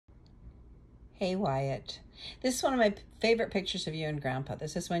Hey Wyatt, this is one of my favorite pictures of you and Grandpa.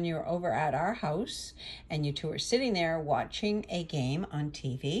 This is when you were over at our house and you two were sitting there watching a game on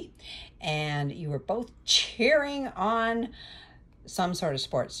TV and you were both cheering on some sort of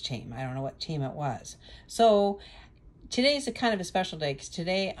sports team. I don't know what team it was. So today's a kind of a special day because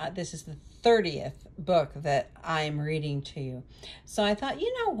today this is the 30th book that I'm reading to you. So I thought,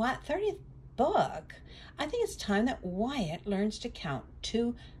 you know what, 30th book? I think it's time that Wyatt learns to count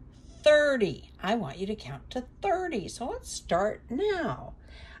to 30. I want you to count to 30. So let's start now.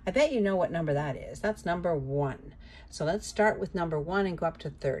 I bet you know what number that is. That's number 1. So let's start with number 1 and go up to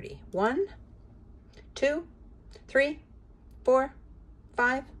 30. 1, 2, 3, 4,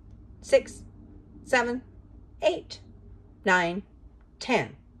 5, 6, 7, 8, 9,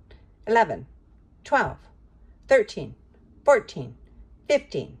 10, 11, 12, 13, 14,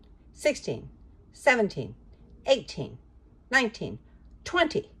 15, 16, 17, 18, 19,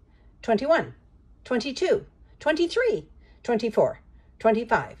 20, 21, 22, 23, 24,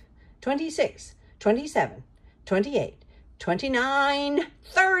 25, 26, 27, 28, 29,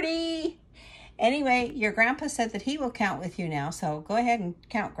 30. Anyway, your grandpa said that he will count with you now, so go ahead and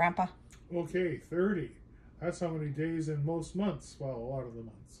count, Grandpa. Okay, 30. That's how many days in most months. Well, a lot of the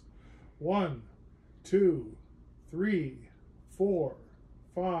months. 1, 2, 3, 4,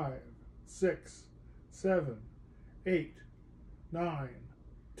 5, 6, 7, 8, 9,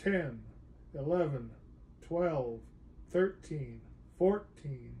 10, 11, 12, 13,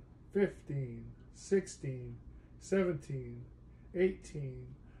 14, 15, 16, 17, 18,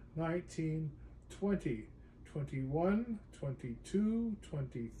 19, 20, 21, 22,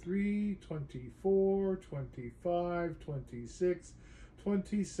 23, 24, 25, 26,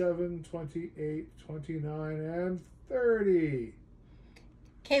 27, 28, 29, and 30.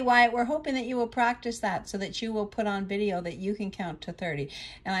 Okay, Wyatt, we're hoping that you will practice that so that you will put on video that you can count to 30.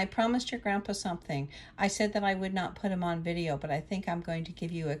 And I promised your grandpa something. I said that I would not put him on video, but I think I'm going to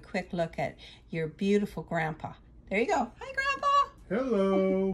give you a quick look at your beautiful grandpa. There you go. Hi, Grandpa. Hello.